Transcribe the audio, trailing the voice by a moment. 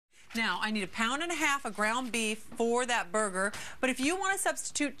Now, I need 1.5 pounds of ground beef for that burger, but if you want to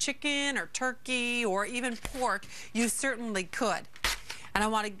substitute chicken or turkey or even pork, you certainly could. And I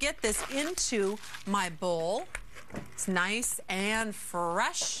want to get this into my bowl. It's nice and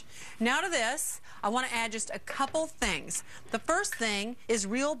fresh. Now to this, I want to add just a couple things. The first thing is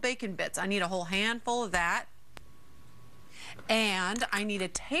real bacon bits. I need a whole handful of that. And I need a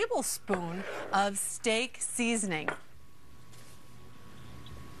tablespoon of steak seasoning.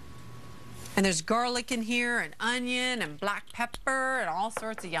 And there's garlic in here, and onion, and black pepper, and all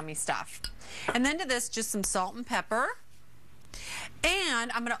sorts of yummy stuff. And then to this, just some salt and pepper.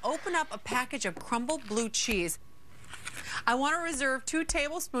 And I'm going to open up a package of crumbled blue cheese. I want to reserve 2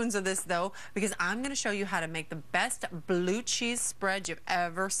 tablespoons of this, though, because I'm going to show you how to make the best blue cheese spread you've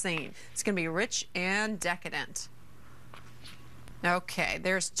ever seen. It's going to be rich and decadent. Okay,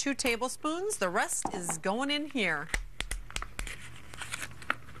 there's 2 tablespoons. The rest is going in here.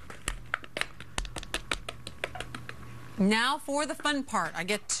 Now for the fun part. I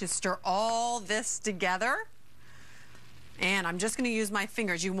get to stir all this together. And I'm just going to use my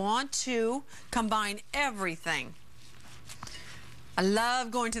fingers. You want to combine everything. I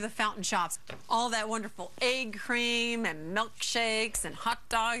love going to the fountain shops. All that wonderful egg cream and milkshakes and hot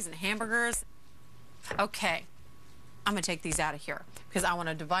dogs and hamburgers. Okay, I'm going to take these out of here because I want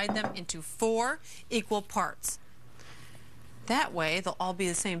to divide them into 4 equal parts. That way, they'll all be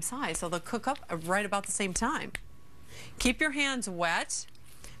the same size, so they'll cook up right about the same time. Keep your hands wet.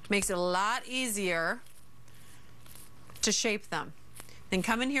 Makes it a lot easier to shape them. Then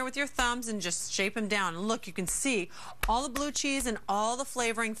come in here with your thumbs and just shape them down. And look, you can see all the blue cheese and all the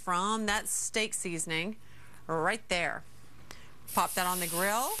flavoring from that steak seasoning right there. Pop that on the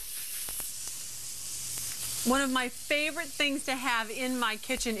grill. One of my favorite things to have in my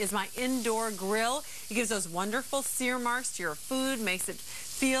kitchen is my indoor grill. It gives those wonderful sear marks to your food, makes it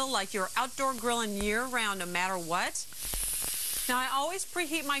feel like you're outdoor grilling year-round no matter what. Now, I always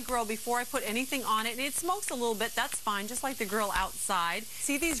preheat my grill before I put anything on it, and it smokes a little bit. That's fine, just like the grill outside.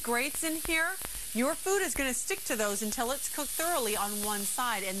 See these grates in here? Your food is going to stick to those until it's cooked thoroughly on one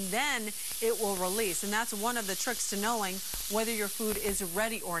side, and then it will release. And that's one of the tricks to knowing whether your food is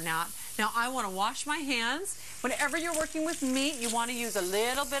ready or not. Now, I want to wash my hands. Whenever you're working with meat, you want to use a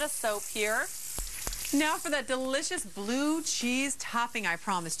little bit of soap here. Now for that delicious blue cheese topping I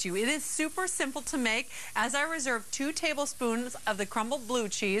promised you. It is super simple to make. As I reserve 2 tablespoons of the crumbled blue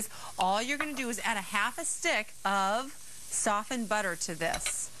cheese, all you're going to do is add 1/2 stick of softened butter to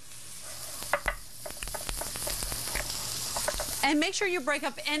this. And make sure you break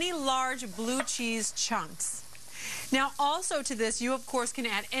up any large blue cheese chunks. Now also to this, you of course can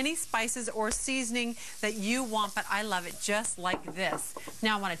add any spices or seasoning that you want, but I love it just like this.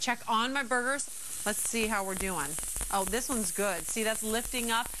 Now I want to check on my burgers. Let's see how we're doing. Oh, this one's good. See, that's lifting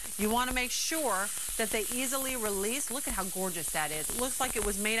up. You want to make sure that they easily release. Look at how gorgeous that is. It looks like it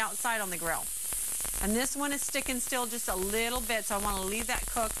was made outside on the grill. And this one is sticking still just a little bit, so I want to leave that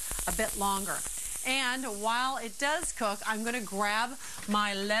cook a bit longer. And while it does cook, I'm going to grab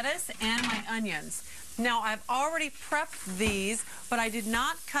my lettuce and my onions. Now, I've already prepped these, but I did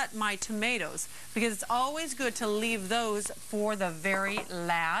not cut my tomatoes because it's always good to leave those for the very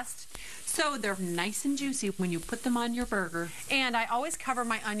last. So they're nice and juicy when you put them on your burger. And I always cover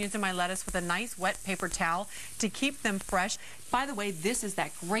my onions and my lettuce with a nice wet paper towel to keep them fresh. By the way, this is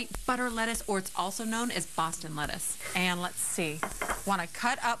that great butter lettuce, or it's also known as Boston lettuce. And let's see, want to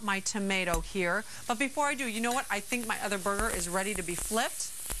cut up my tomato here. But before I do, you know what? I think my other burger is ready to be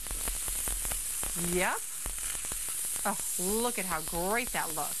flipped. Yep. Oh, look at how great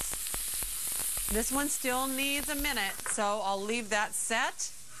that looks. This one still needs a minute, so I'll leave that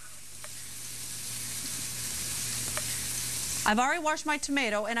set. I've already washed my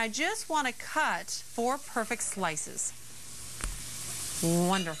tomato, and I just want to cut 4 perfect slices.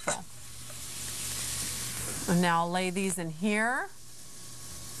 Wonderful. And now I'll lay these in here.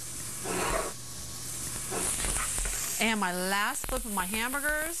 And my last flip of my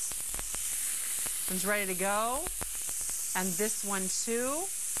hamburgers. One's ready to go. And this one too.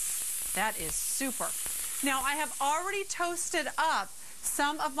 That is super. Now I have already toasted up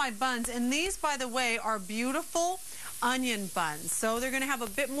some of my buns, and these, by the way, are beautiful onion buns. So they're going to have a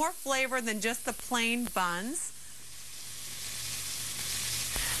bit more flavor than just the plain buns.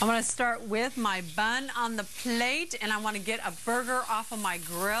 I'm going to start with my bun on the plate, and I want to get a burger off of my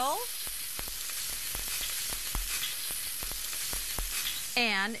grill.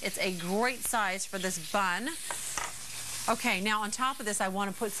 And it's a great size for this bun. Okay, now on top of this, I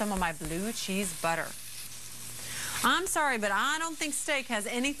want to put some of my blue cheese butter. I'm sorry, but I don't think steak has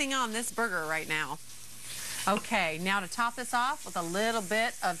anything on this burger right now. Okay, now to top this off with a little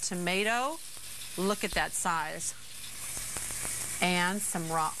bit of tomato. Look at that size. And some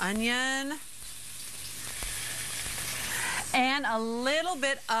raw onion. And a little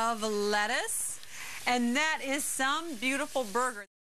bit of lettuce. And that is some beautiful burger.